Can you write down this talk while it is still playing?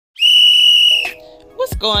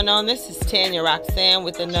going on? This is Tanya Roxanne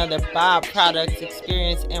with another B.O.B products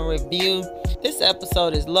experience and review. This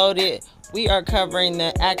episode is loaded. We are covering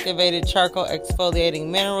the activated charcoal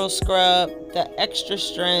exfoliating mineral scrub, the extra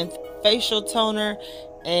strength facial toner,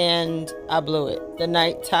 and I blew it, the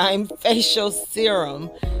nighttime facial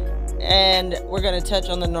serum. And we're going to touch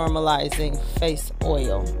on the normalizing face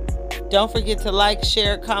oil. Don't forget to like,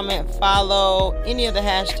 share, comment, follow any of the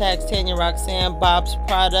hashtags Tanya Roxanne, B.O.B's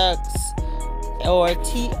products, or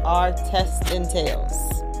TR Test and Tails.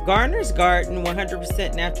 Garner's Garden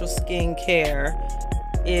 100% natural skin care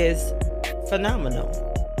is phenomenal.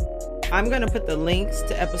 I'm going to put the links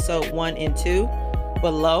to episode 1 and 2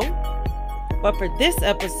 below. But for this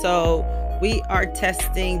episode, we are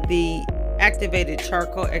testing the activated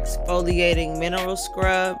charcoal exfoliating mineral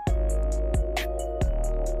scrub.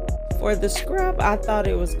 For the scrub, I thought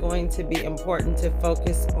it was going to be important to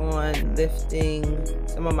focus on lifting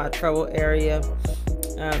some of my trouble area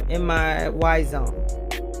in my Y zone.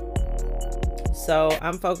 So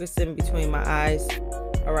I'm focusing between my eyes,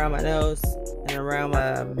 around my nose, and around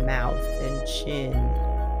my mouth and chin.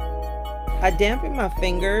 I dampen my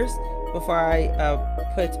fingers before I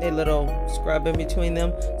put a little scrub in between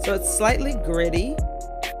them. So it's slightly gritty,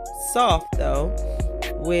 soft though,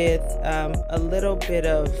 with a little bit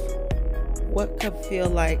of what could feel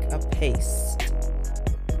like a paste.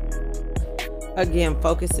 Again,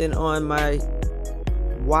 focusing on my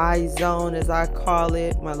Y zone, as I call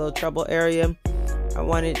it, my little trouble area. I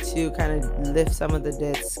wanted to kind of lift some of the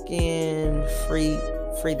dead skin, free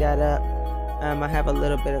that up. I have a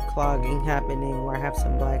little bit of clogging happening where I have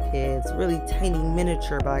some blackheads, really tiny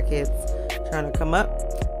miniature blackheads trying to come up,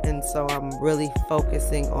 and so I'm really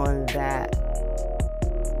focusing on that.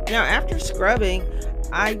 Now after scrubbing,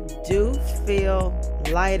 I do feel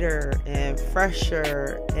lighter and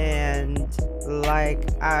fresher, and like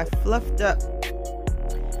I fluffed up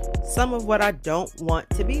some of what I don't want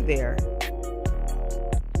to be there.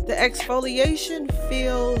 The exfoliation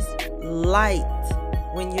feels light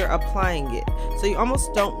when you're applying it, so you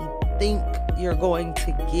almost don't think you're going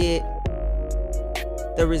to get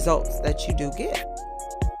the results that you do get.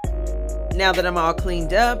 Now that I'm all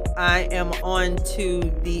cleaned up, I am on to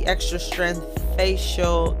the extra strength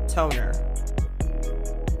facial toner.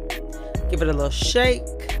 Give it a little shake.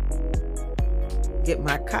 Get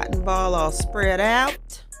my cotton ball all spread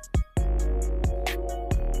out.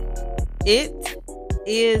 It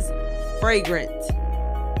is fragrant,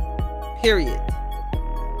 period.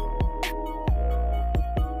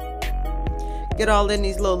 Get all in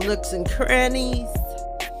these little nooks and crannies.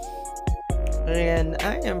 And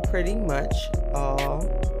I am pretty much all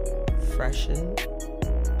freshened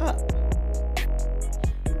up.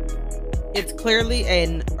 It's clearly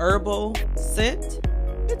an herbal scent.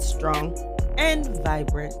 It's strong and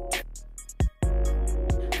vibrant.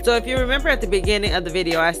 So if you remember at the beginning of the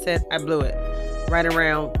video, I said I blew it right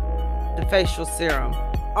around the facial serum.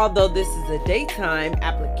 Although this is a daytime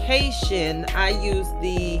application, I use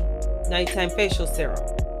the nighttime facial serum.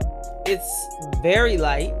 It's very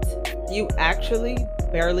light. You actually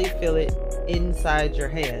barely feel it inside your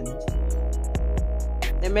hand.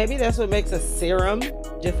 And maybe that's what makes a serum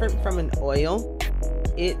different from an oil.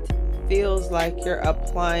 It feels like you're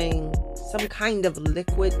applying some kind of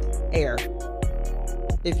liquid air,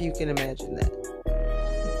 if you can imagine that.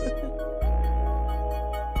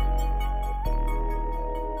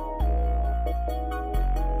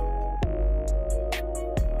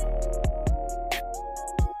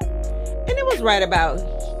 And it was right about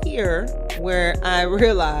here where I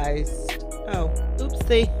realized, oh,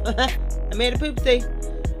 oopsie, I made a poopsie.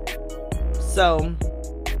 So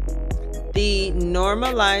the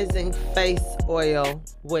normalizing face oil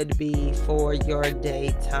would be for your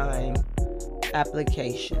daytime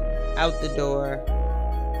application, out the door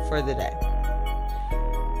for the day.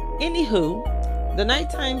 Anywho, the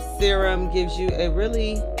nighttime serum gives you a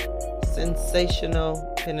really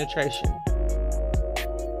sensational penetration.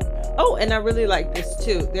 Oh, and I really like this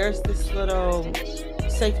too. There's this little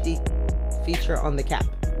safety feature on the cap,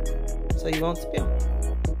 so you won't spill.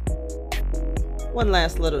 One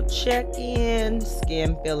last little check-in.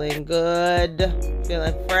 Skin feeling good,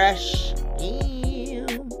 feeling fresh. Ew.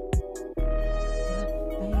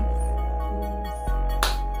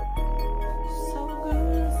 So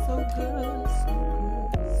good, so good, so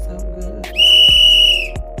good, so good.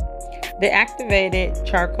 The activated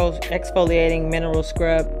charcoal exfoliating mineral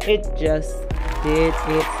scrub, it just did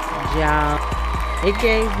its job. It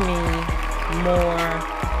gave me more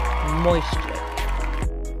moisture.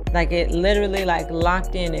 Like it literally like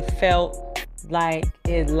locked in. It felt like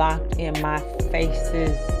it locked in my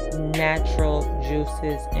face's natural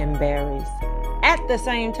juices and berries. at the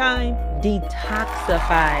same time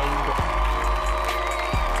detoxified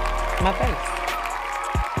my face.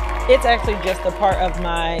 It's actually just a part of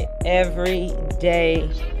my everyday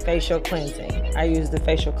facial cleansing. I use the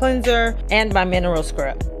facial cleanser and my mineral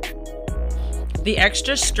scrub. The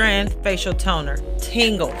extra strength facial toner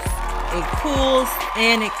tingles, it cools,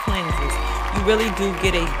 and it cleanses. You really do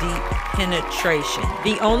get a deep penetration.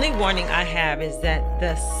 The only warning I have is that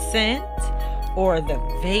the scent or the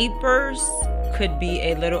vapors could be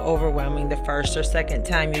a little overwhelming the first or second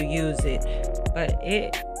time you use it, but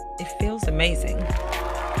it feels amazing.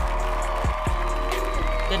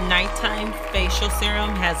 The nighttime facial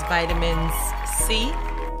serum has vitamins C,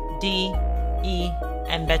 D, E,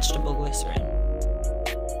 and vegetable glycerin.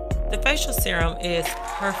 The facial serum is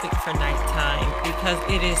perfect for nighttime because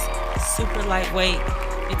it is super lightweight,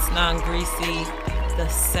 it's non-greasy, the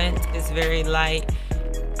scent is very light.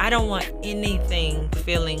 I don't want anything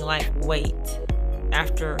feeling like weight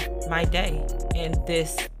after my day, and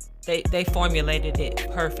this, they formulated it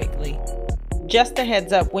perfectly. Just a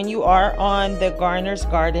heads up, when you are on the Garner's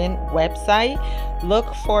Garden website,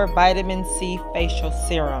 look for vitamin C facial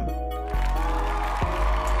serum.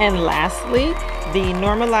 And lastly, the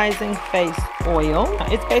normalizing face oil.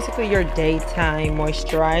 It's basically your daytime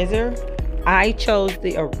moisturizer. I chose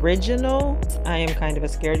the original. I am kind of a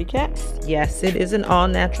scaredy cat. Yes, it is an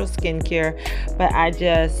all-natural skincare, but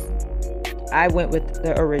I went with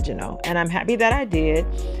the original, and I'm happy that I did,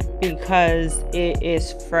 because it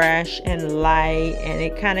is fresh and light, and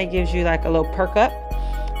it kind of gives you like a little perk up.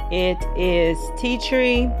 It is tea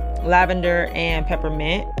tree, lavender, and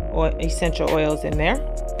peppermint or essential oils in there.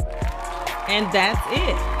 And that's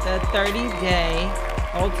it. The 30-day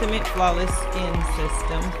ultimate flawless skin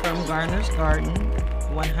system from Garner's Garden,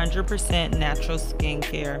 100% natural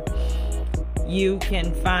skincare. You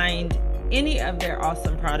can find any of their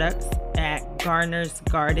awesome products at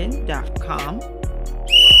garnersgarden.com.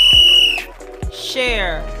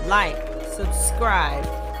 Share, like, subscribe,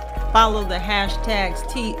 follow the hashtags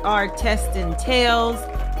TRTestingTales,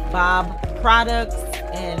 B.O.B Products,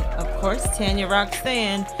 and of course Tanya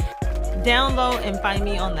Roxanne. Download and find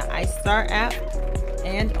me on the iStar app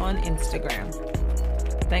and on Instagram.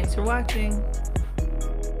 Thanks for watching.